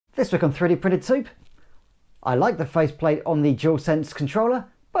This week on 3D Printed Soup, I like the faceplate on the DualSense controller,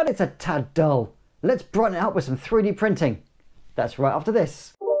 but it's a tad dull. Let's brighten it up with some 3D printing. That's right after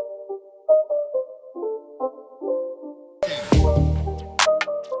this.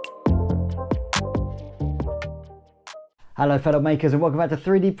 Hello fellow makers and welcome back to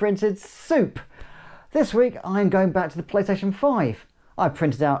 3D Printed Soup. This week I'm going back to the PlayStation 5. I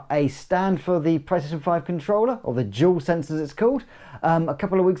printed out a stand for the PlayStation 5 controller, or the DualSense as it's called, a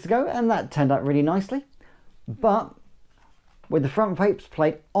couple of weeks ago, and that turned out really nicely. But with the front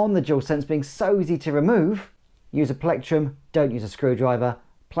faceplate on the DualSense being so easy to remove, use a plectrum, don't use a screwdriver,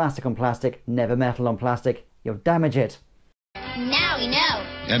 plastic on plastic, never metal on plastic, you'll damage it. Now we know.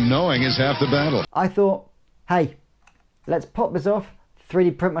 And knowing is half the battle. I thought, hey, let's pop this off,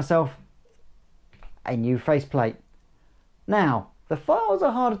 3D print myself a new faceplate. Now, the files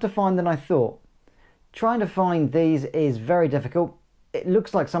are harder to find than I thought. Trying to find these is very difficult. It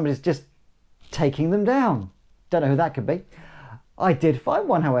looks like somebody's just taking them down. Don't know who that could be. I did find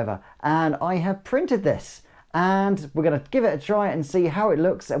one, however, and I have printed this. And we're going to give it a try and see how it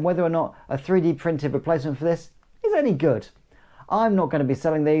looks and whether or not a 3D printed replacement for this is any good. I'm not going to be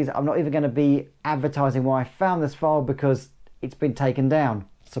selling these. I'm not even going to be advertising where I found this file because it's been taken down.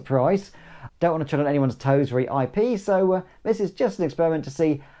 Surprise. Don't want to tread on anyone's toes re IP, so this is just an experiment to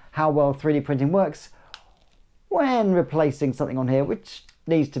see how well 3D printing works when replacing something on here which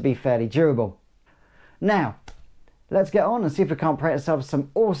needs to be fairly durable. Now, let's get on and see if we can't print ourselves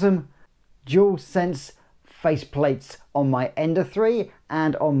some awesome DualSense faceplates on my Ender 3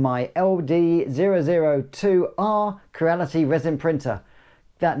 and on my LD002R Creality resin printer.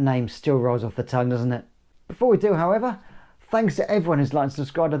 That name still rolls off the tongue, doesn't it? Before we do, however, thanks to everyone who's liked and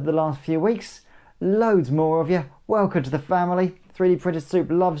subscribed over the last few weeks. Loads more of you. Welcome to the family. 3D Printed Soup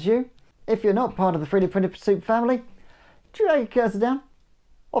loves you. If you're not part of the 3D Printed Soup family, drag your cursor down.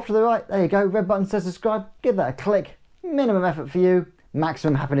 Off to the right, there you go. Red button says subscribe. Give that a click. Minimum effort for you.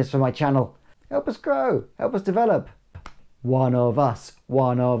 Maximum happiness for my channel. Help us grow. Help us develop. One of us.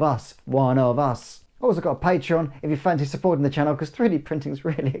 One of us. One of us. Also got a Patreon if you fancy supporting the channel because 3D printing is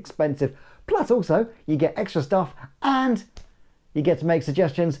really expensive. Plus also, you get extra stuff and you get to make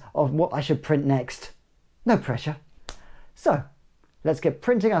suggestions of what I should print next. No pressure. So, let's get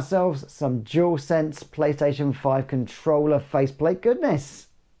printing ourselves some DualSense PlayStation 5 controller faceplate goodness.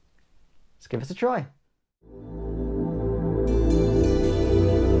 Let's give us a try.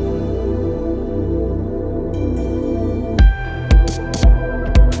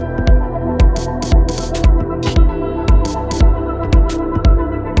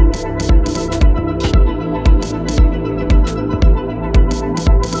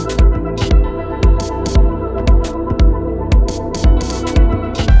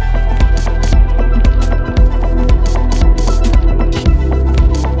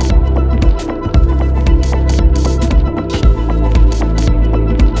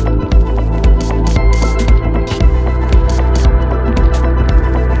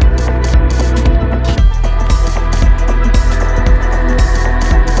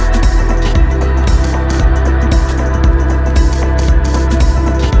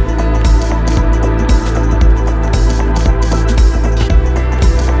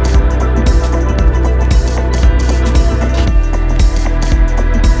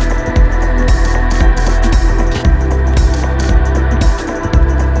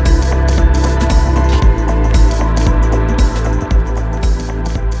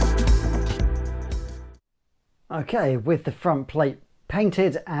 Okay, with the front plate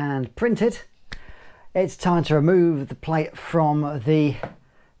painted and printed, it's time to remove the plate from the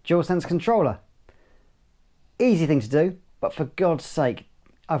DualSense controller. Easy thing to do, but for God's sake,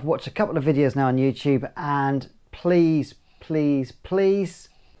 I've watched a couple of videos now on YouTube and please, please, please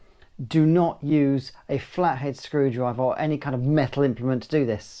do not use a flathead screwdriver or any kind of metal implement to do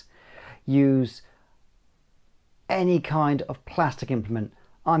this. Use any kind of plastic implement.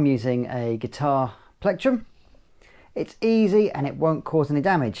 I'm using a guitar plectrum. It's easy and it won't cause any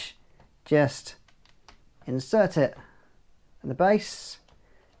damage. Just insert it in the base,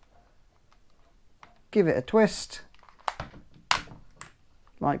 give it a twist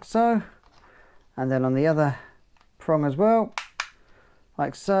like so, and then on the other prong as well,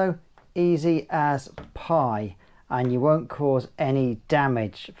 like so. Easy as pie, and you won't cause any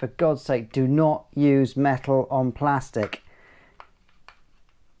damage. For God's sake, do not use metal on plastic.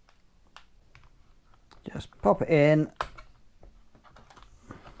 Just pop it in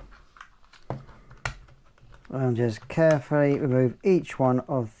and just carefully remove each one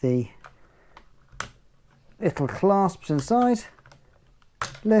of the little clasps inside,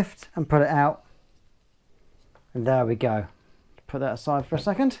 lift and put it out, and there we go. put that aside for a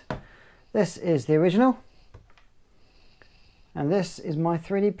second. This is the original, and this is my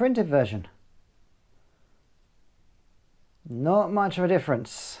 3D printed version. Not much of a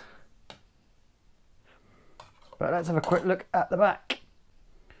difference. But let's have a quick look at the back.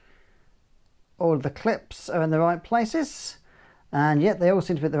 All of the clips are in the right places, and yet they all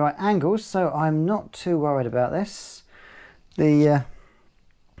seem to be at the right angles, so I'm not too worried about this. The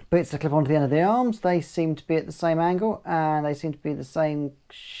bits that clip onto the end of the arms, they seem to be at the same angle, and they seem to be the same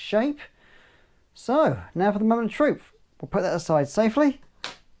shape. So, now for the moment of truth. We'll put that aside safely.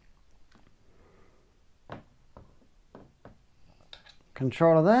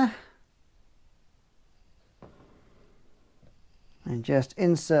 Controller there. And just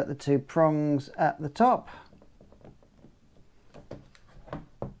insert the two prongs at the top.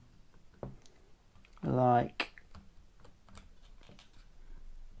 Like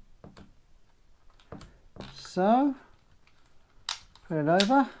so. Put it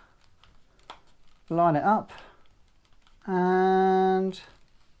over. Line it up. And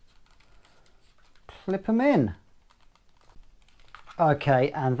clip them in.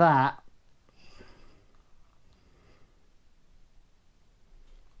 Okay, and that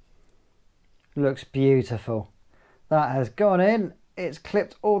looks beautiful. That has gone in, it's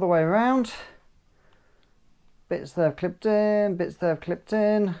clipped all the way around. Bits that have clipped in, bits that have clipped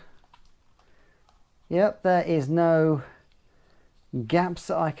in. Yep, there is no gaps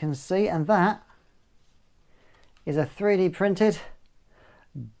that I can see, and that is a 3D printed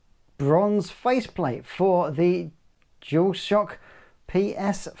bronze faceplate for the DualShock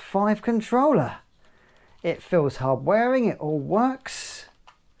PS5 controller. It feels hard wearing, it all works.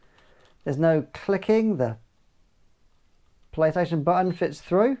 There's no clicking, the PlayStation button fits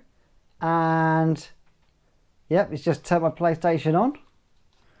through, and yep, it's just turned my PlayStation on.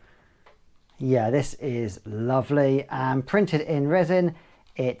 Yeah, this is lovely and printed in resin.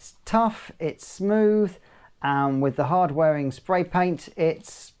 It's tough, it's smooth, and with the hard wearing spray paint,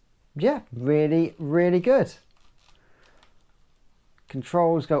 it's, yeah, really, really good.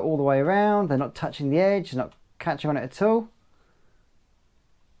 Controls go all the way around, they're not touching the edge, they're not catching on it at all.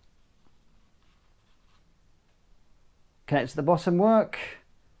 Connect to the bottom work.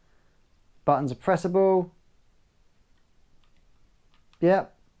 Buttons are pressable.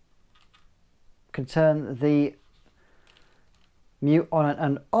 Yep. Can turn the mute on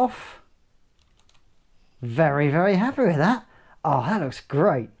and off. Very, very happy with that. Oh, that looks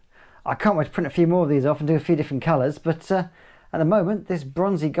great. I can't wait to print a few more of these off and do a few different colours, but at the moment, this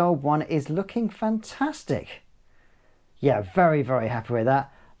bronzy gold one is looking fantastic. Yeah, very, very happy with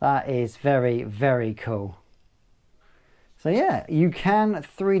that. That is very, very cool. So yeah, you can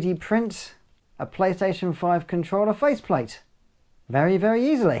 3D print a PlayStation 5 controller faceplate very, very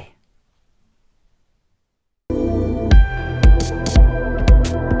easily.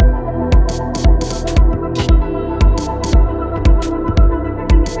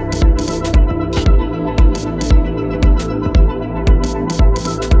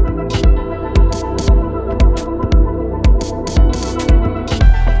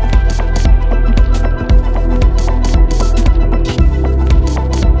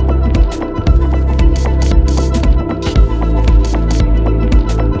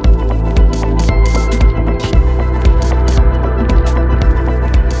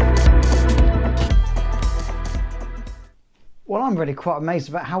 Well, I'm really quite amazed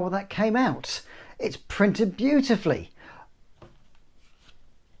about how well that came out. It's printed beautifully.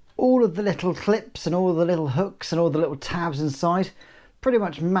 All of the little clips and all the little hooks and all the little tabs inside pretty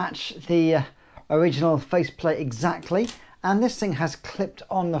much match the original faceplate exactly. And this thing has clipped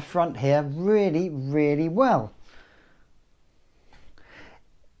on the front here really, really well.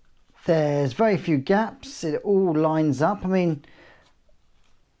 There's very few gaps, it all lines up. I mean,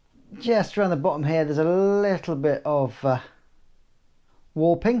 just around the bottom here there's a little bit of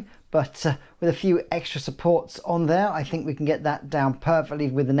warping, but with a few extra supports on there, I think we can get that down perfectly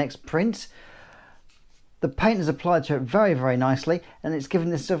with the next print. The paint is applied to it very, very nicely, and it's given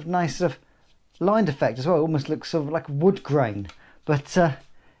this sort of nice sort of lined effect as well. It almost looks sort of like wood grain. But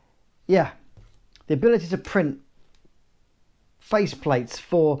yeah, the ability to print faceplates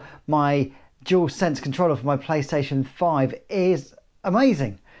for my DualSense controller for my PlayStation 5 is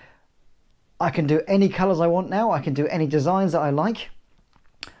amazing. I can do any colours I want now. I can do any designs that I like.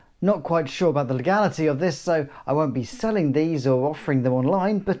 Not quite sure about the legality of this, so I won't be selling these or offering them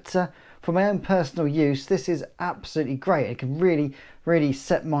online, but for my own personal use, this is absolutely great. It can really, really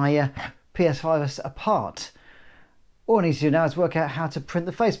set my PS5 apart. All I need to do now is work out how to print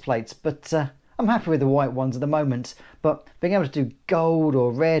the faceplates, but I'm happy with the white ones at the moment. But being able to do gold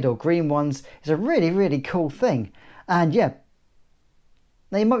or red or green ones is a really, really cool thing. And yeah,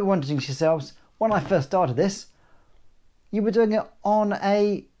 Now you might be wondering to yourselves, when I first started this, you were doing it on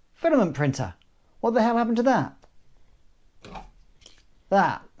a filament printer. What the hell happened to that?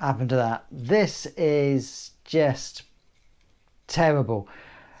 That happened to that. This is just terrible.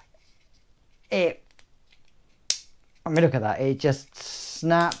 I mean, look at that. It just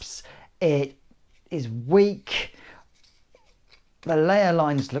snaps. It is weak. The layer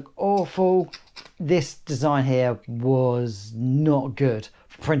lines look awful. This design here was not good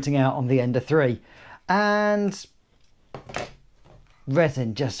for printing out on the Ender 3. And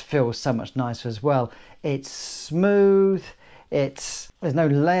resin just feels so much nicer as well. It's smooth. There's no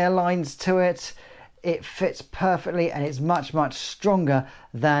layer lines to it. It fits perfectly, and it's much, much stronger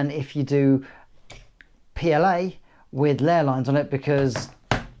than if you do PLA with layer lines on it, because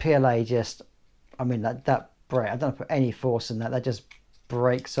PLA just, I mean, that break, I don't put any force in that just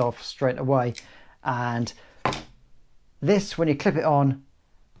breaks off straight away. And this, when you clip it on,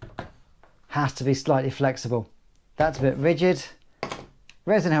 has to be slightly flexible. That's a bit rigid.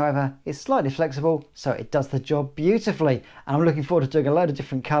 Resin, however, is slightly flexible, so it does the job beautifully. And I'm looking forward to doing a load of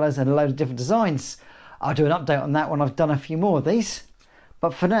different colours and a load of different designs. I'll do an update on that when I've done a few more of these.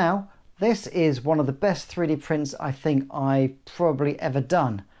 But for now, this is one of the best 3D prints I think I've probably ever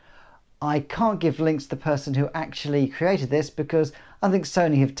done. I can't give links to the person who actually created this because I think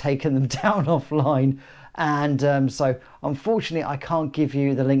Sony have taken them down offline. And so unfortunately I can't give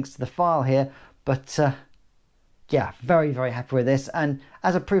you the links to the file here, but yeah, very, very happy with this. And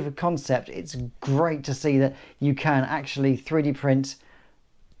as a proof of concept, it's great to see that you can actually 3D print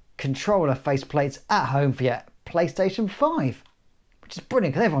controller faceplates at home for your PlayStation 5, which is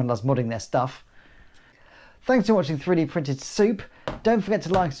brilliant because everyone loves modding their stuff. Thanks for watching 3D Printed Soup. Don't forget to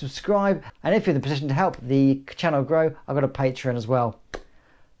like and subscribe. And if you're in the position to help the channel grow, I've got a Patreon as well.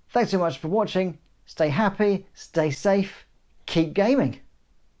 Thanks so much for watching. Stay happy, stay safe, keep gaming.